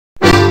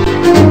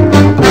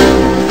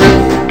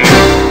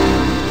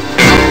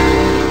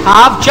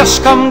I've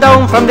just come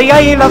down from the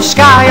Isle of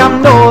Skye.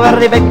 I'm no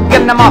very big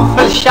and I'm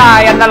awful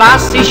shy, and the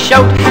lassies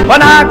shout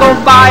when I go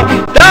by,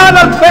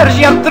 Donald, where's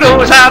your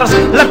trousers?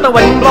 Let the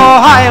wind blow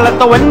high, let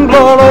the wind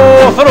blow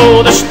low,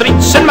 through the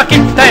streets in my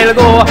kit I'll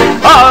go.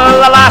 All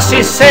the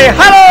lassies say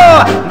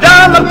hello,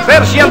 Donald,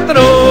 where's your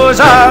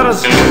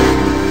trousers?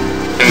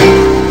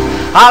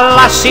 A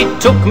lassie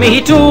took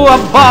me to a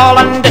ball,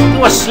 and it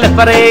was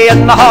slippery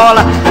in the hall,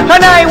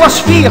 and I was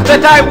feared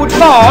that I would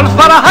fall,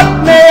 for I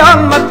had me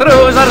on my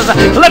trousers.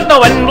 Let the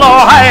wind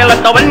blow high,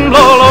 let the wind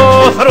blow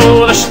low,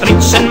 through the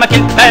streets in my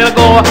kilt I'll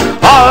go.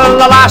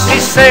 All the lassies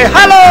say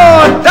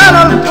hello,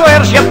 Donald,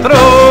 where's your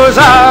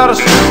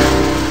trousers?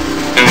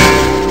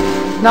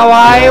 Now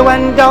I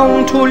went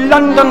down to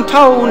London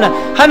town,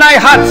 and I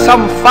had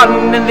some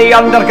fun in the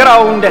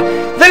underground.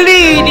 The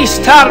ladies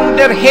turned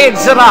their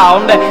heads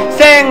around,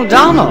 saying,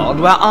 Donald,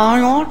 where are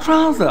your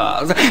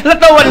trousers? Let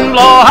the wind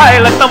blow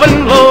high, let the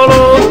wind blow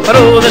low,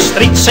 through the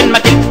streets in my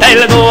kilt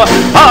I'll go.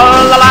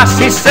 All the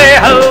lassies say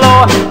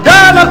hello,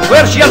 Donald,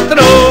 where's your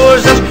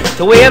trousers?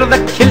 To wear the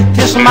kilt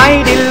is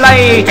my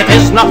delight, it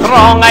is not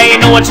wrong, I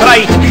know it's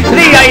right.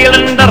 The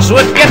islanders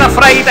would get a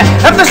fright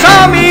if they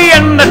saw me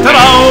in the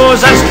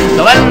trousers.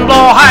 The wind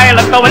blow high,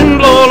 let the wind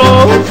blow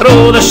low,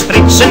 through the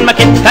streets in my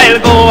kit I'll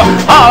go.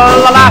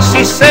 All the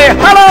lassies say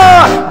hello,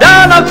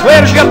 Donald,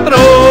 where's your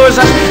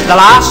trousers? The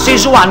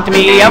lassies want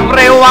me,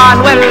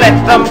 everyone, well let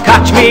them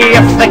catch me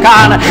if they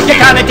can. You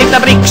can't take the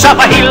breeks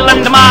off a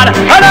Highland man,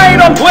 and I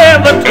don't wear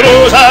the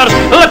trousers.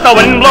 Let the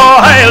wind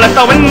blow high, let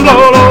the wind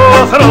blow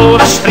low, through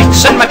the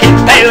streets in my kit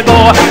I'll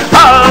go.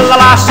 All the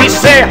lassies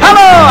say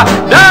hello,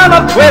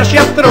 Donald, where's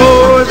your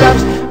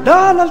trousers?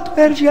 Donald,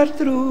 where's your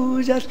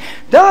trousers?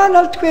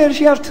 Donald, where's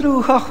your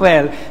trousers? Oh,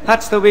 well,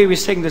 that's the way we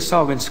sing the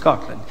song in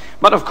Scotland.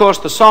 But of course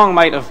the song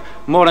might have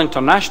more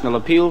international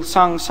appeal,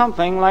 sung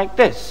something like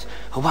this.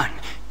 1,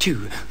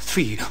 2,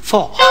 3,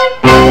 4.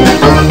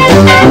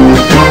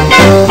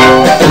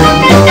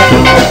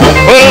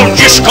 Well,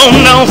 just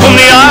come down from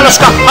the Isle of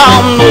Skye,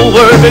 I'm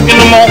nowhere big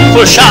and I'm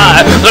awful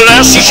shy. The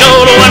lassie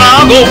shoulder when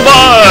I go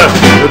by,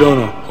 I don't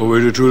know where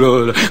to do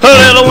that.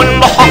 Let the wind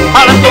blow,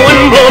 I let the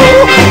wind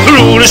blow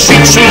through the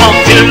streets and up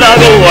till I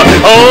go.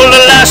 All the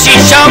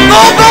lassies shout,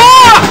 go, go!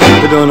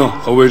 I don't know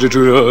where to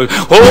do that.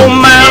 Oh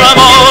man, I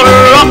gotta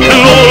rock and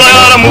roll, I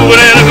gotta move it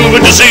and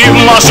groove it to save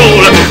my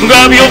soul.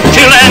 Grab your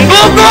kill and go,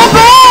 go,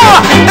 go!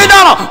 I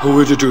don't know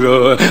where to do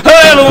that.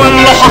 Let the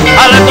wind blow,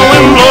 I let the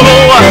wind blow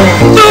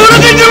through the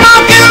streets and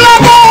up till I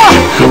go.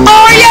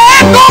 Oh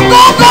yeah, go,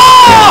 go, go!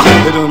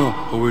 I don't know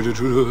where to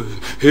do that.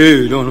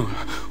 Hey, don't know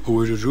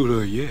where to do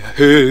that, yeah.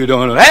 Hey,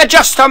 Donald. Hey,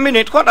 just a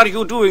minute, what are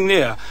you doing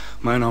there?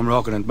 Man, I'm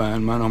rocking it,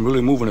 man, I'm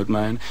really moving it,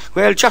 man.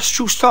 Well, just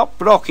you stop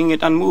rocking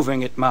it and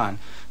moving it, man.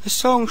 The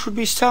song should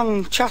be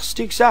sung just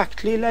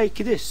exactly like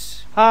this.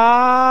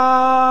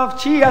 I've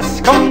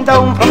just come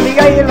down from the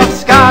Isle of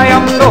Skye,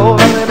 I'm over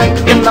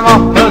big in the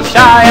awful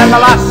shy, and the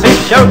lassies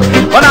shout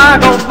when I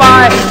go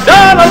by,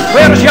 Donald,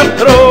 where's your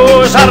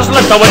trousers?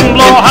 Let the wind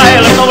blow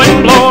high, let the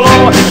wind blow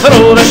low,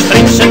 through the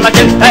streets in my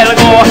kilt I'll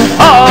go.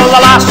 All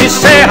the lassies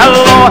say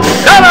hello,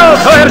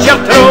 Donald, where's your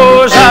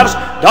trousers?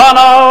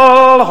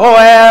 Donald,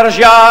 where's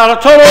your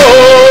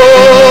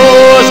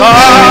trousers?